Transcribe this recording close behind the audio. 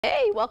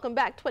Hey, welcome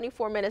back.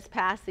 24 minutes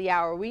past the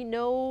hour. We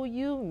know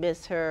you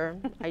miss her.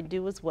 I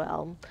do as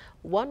well.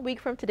 1 week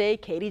from today,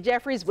 Katie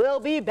Jeffries will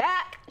be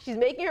back. She's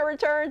making her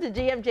return to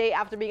GMJ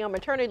after being on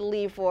maternity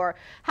leave for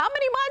how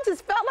many months?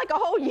 It's felt like a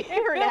whole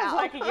year now. It feels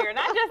like a year, and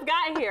I just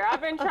got here. I've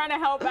been trying to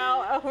help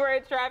out over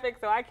at traffic,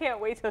 so I can't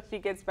wait till she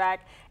gets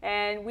back.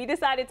 And we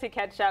decided to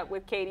catch up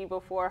with Katie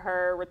before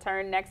her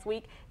return next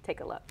week. Take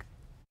a look.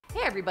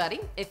 Hey everybody,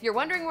 if you're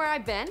wondering where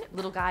I've been,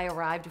 little guy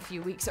arrived a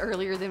few weeks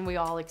earlier than we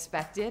all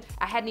expected.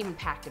 I hadn't even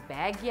packed a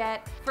bag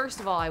yet.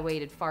 First of all, I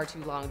waited far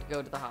too long to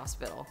go to the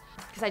hospital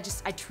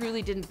because I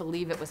truly didn't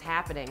believe it was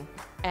happening.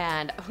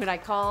 And when I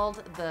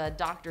called the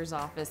doctor's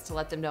office to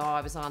let them know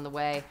I was on the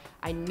way,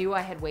 I knew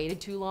I had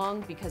waited too long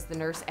because the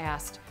nurse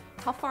asked,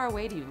 "How far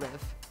away do you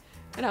live?"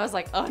 And I was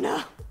like, oh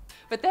no.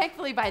 But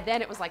thankfully by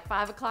then it was like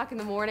 5 o'clock in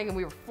the morning and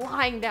we were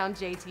flying down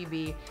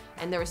JTB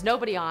and there was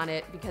nobody on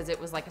it because it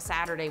was like a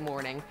Saturday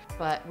morning.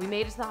 But we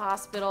made it to the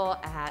hospital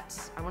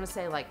at, I want to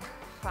say like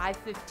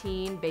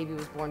 5:15, baby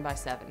was born by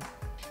 7.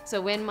 So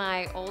when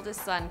my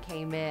oldest son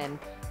came in,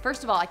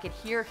 first of all, I could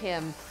hear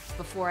him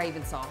before I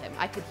even saw him.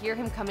 I could hear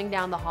him coming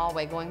down the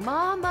hallway going,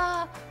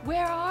 "Mama,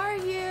 where are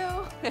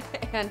you?"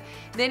 And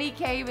then he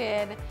came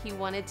in, he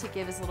wanted to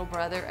give his little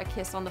brother a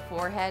kiss on the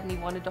forehead and he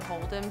wanted to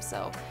hold him.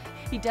 So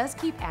he does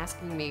keep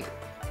asking me,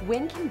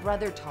 "When can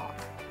brother talk?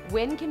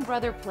 When can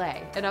brother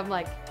play?" And I'm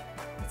like,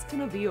 it's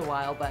gonna be a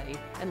while, buddy.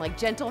 And like,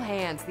 gentle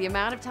hands. The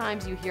amount of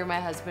times you hear my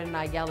husband and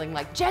I yelling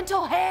like,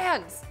 "Gentle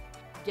hands!"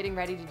 Getting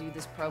ready to do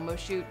this promo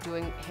shoot,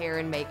 doing hair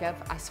and makeup,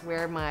 I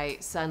swear my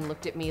son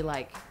looked at me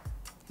like,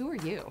 "Who are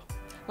you?"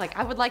 Like,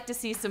 I would like to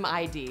see some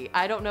ID.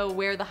 I don't know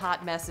where the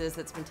hot mess is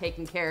that's been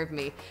taking care of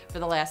me for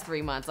the last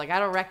 3 months. Like, I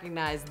don't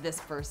recognize this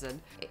person.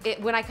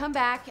 When I come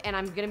back and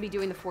I'm gonna be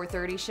doing the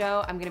 4:30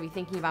 show, I'm gonna be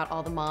thinking about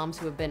all the moms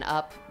who have been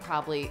up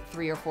probably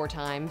 3 or 4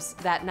 times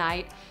that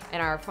night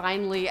and are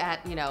finally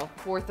at,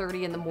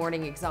 4:30 in the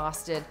morning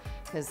exhausted,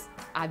 because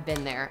I've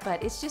been there.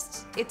 But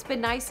it's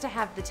been nice to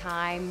have the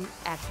time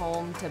at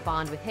home to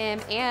bond with him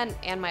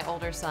and my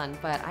older son.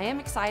 But I am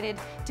excited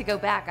to go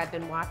back. I've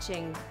been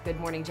watching Good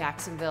Morning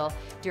Jacksonville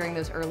during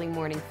those early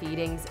morning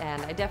feedings,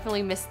 and I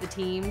definitely miss the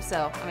team,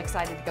 so I'm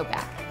excited to go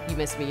back. You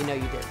missed me, you know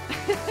you did.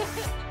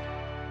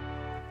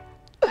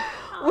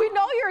 We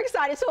know you're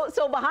excited.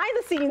 So behind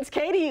the scenes,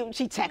 Katie,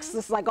 she texts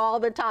us like all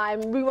the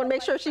time. We want to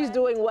make sure she's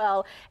doing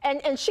well.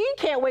 And she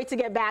can't wait to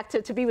get back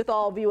to be with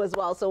all of you as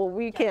well. So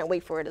we can't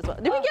wait for it as well.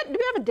 Do we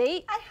have a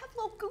date? I have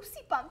little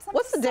goosey bumps.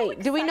 What's the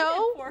date? Do we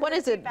know? What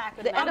is it?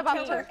 The end of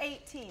October?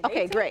 18th.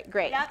 Okay, great.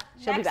 Yep.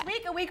 She'll be Next back.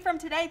 week, a week from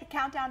today, the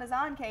countdown is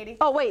on, Katie.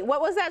 Oh, wait,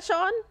 what was that,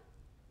 Sean?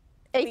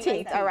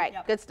 18th. All right,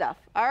 Yep. good stuff.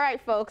 All right,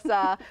 folks,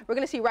 we're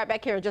going to see you right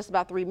back here in just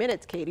about 3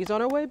 minutes. Katie's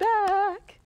on her way back.